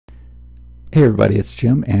Hey everybody, it's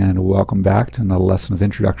Jim and welcome back to another lesson of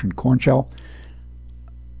Introduction to Korn Shell.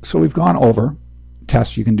 So we've gone over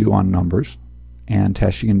tests you can do on numbers and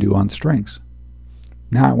tests you can do on strings.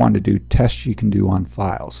 Now I want to do tests you can do on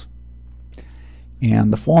files.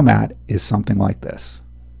 And the format is something like this.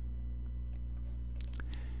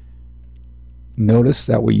 Notice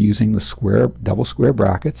that we're using the double square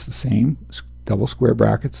brackets, the same double square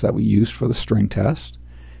brackets that we used for the string test.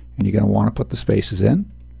 And you're going to want to put the spaces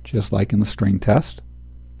in, just like in the string test.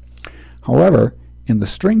 However, in the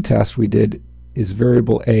string test we did is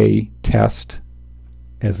variable a test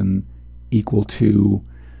as an equal to,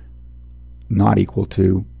 not equal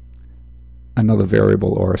to, another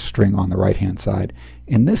variable or a string on the right hand side.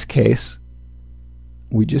 In this case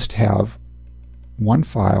we just have one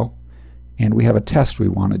file and we have a test we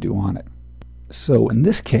want to do on it. So in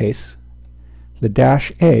this case the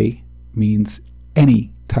 -a means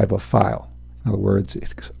any type of file. In other words,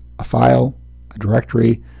 it's a file, a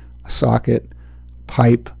directory, a socket, a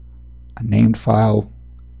pipe, a named file,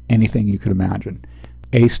 anything you could imagine.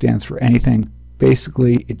 A stands for anything.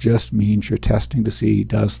 Basically, it just means you're testing to see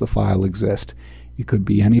does the file exist. It could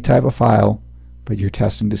be any type of file, but you're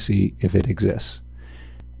testing to see if it exists.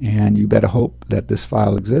 And you better hope that this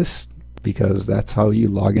file exists, because that's how you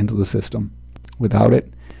log into the system. Without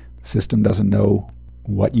it, the system doesn't know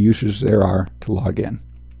what users there are to log in.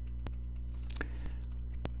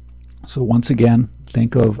 So once again,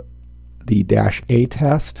 think of the -a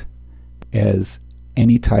test as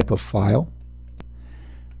any type of file.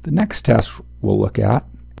 The next test we'll look at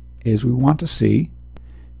is we want to see,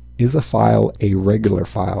 is a file a regular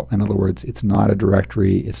file? In other words, it's not a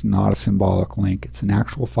directory, it's not a symbolic link, it's an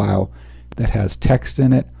actual file that has text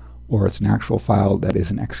in it, or it's an actual file that is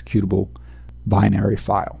an executable binary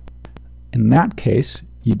file. In that case,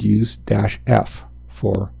 you'd use -f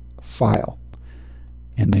for file,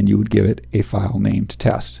 and then you would give it a file name to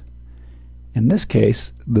test. In this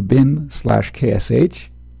case, the bin/ksh,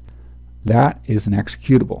 that is an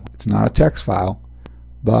executable. It's not a text file,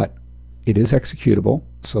 but it is executable,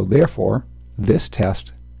 so therefore this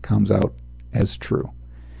test comes out as true.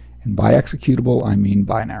 And by executable I mean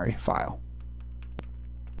binary file.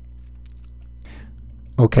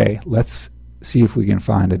 Okay, let's see if we can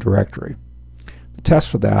find a directory. The test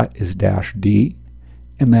for that is -d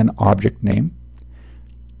and then object name.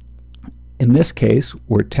 In this case,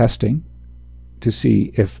 we're testing to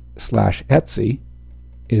see if /etc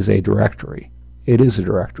is a directory. It is a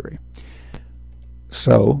directory.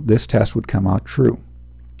 So this test would come out true.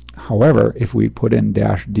 However, if we put in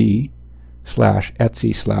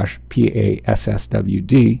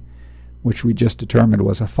 -d/etc/passwd, which we just determined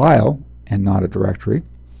was a file and not a directory,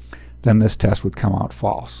 then this test would come out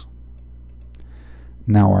false.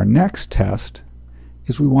 Now our next test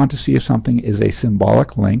is we want to see if something is a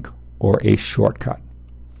symbolic link or a shortcut.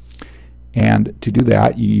 And to do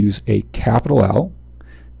that you use a capital L,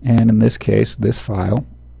 and in this case this file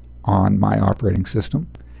on my operating system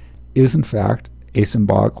is in fact a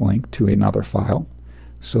symbolic link to another file,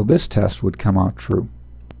 so this test would come out true.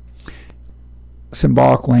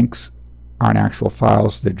 Symbolic links aren't actual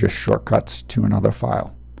files, they're just shortcuts to another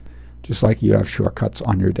file, just like you have shortcuts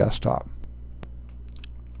on your desktop.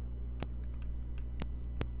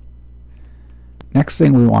 Next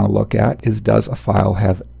thing we want to look at is, does a file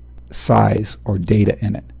have size or data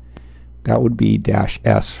in it? That would be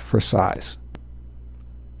 -s for size.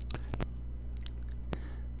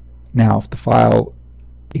 Now if the file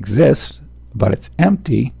exists but it's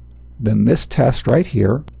empty, then this test right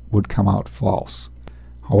here would come out false.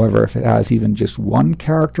 However, if it has even just one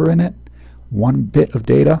character in it, one bit of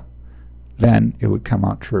data, then it would come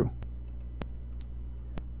out true.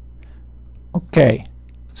 Okay,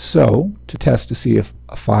 so to test to see if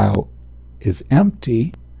a file is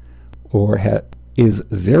empty or is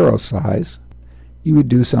 0 size, you would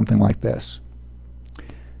do something like this.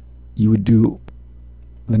 You would do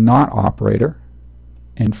the not operator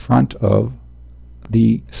in front of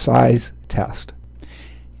the size test.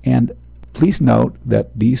 And please note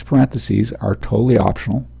that these parentheses are totally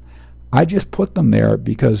optional. I just put them there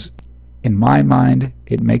because in my mind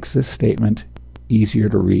it makes this statement easier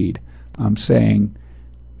to read. I'm saying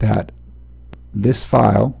that this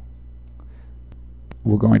file,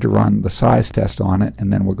 we're going to run the size test on it,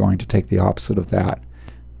 and then we're going to take the opposite of that.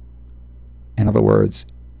 In other words,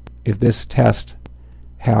 if this test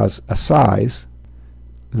has a size,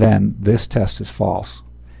 then this test is false.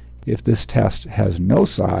 If this test has no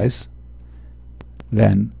size,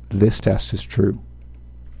 then this test is true.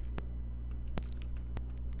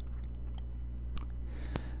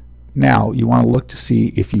 Now you want to look to see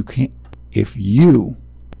if you can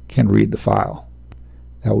read the file.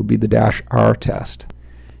 That would be the -r test.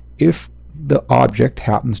 If the object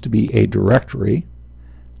happens to be a directory,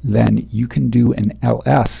 then you can do an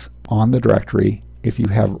ls on the directory if you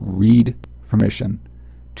have read permission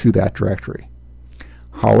to that directory.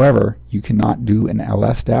 However, you cannot do an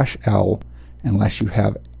ls-l unless you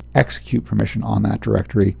have execute permission on that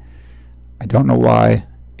directory. I don't know why,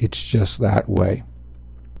 it's just that way.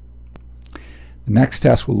 The next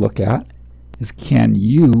test we'll look at is, can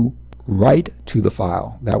you write to the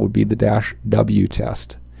file? That would be the -w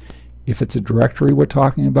test. If it's a directory we're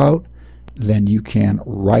talking about, then you can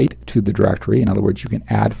write to the directory. In other words, you can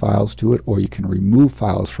add files to it or you can remove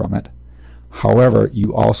files from it. However,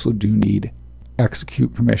 you also do need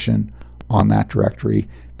execute permission on that directory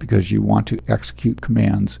because you want to execute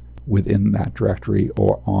commands within that directory,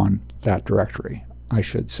 or on that directory, I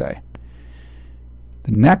should say.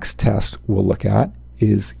 The next test we'll look at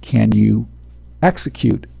is, can you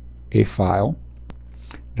execute a file?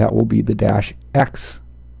 That will be the -x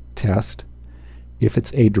test. If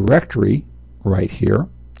it's a directory right here,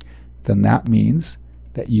 then that means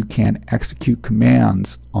that you can execute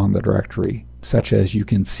commands on the directory, such as you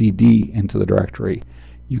can cd into the directory.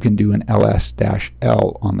 You can do an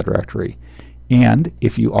ls-l on the directory. And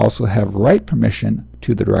if you also have write permission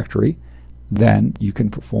to the directory, then you can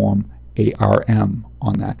perform a rm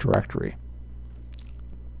on that directory.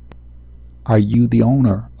 Are you the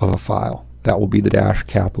owner of a file? That will be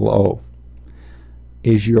the $O.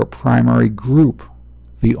 Is your primary group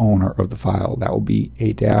the owner of the file? That will be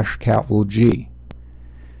a $G.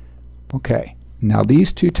 Okay, now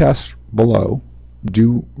these two tests below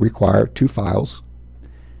do require two files.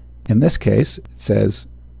 In this case, it says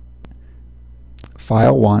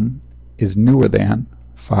file 1 is newer than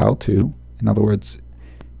file 2. In other words,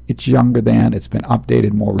 it's younger than, it's been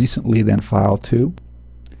updated more recently than file 2.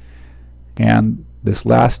 And this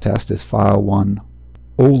last test is file 1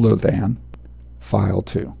 older than file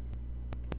 2.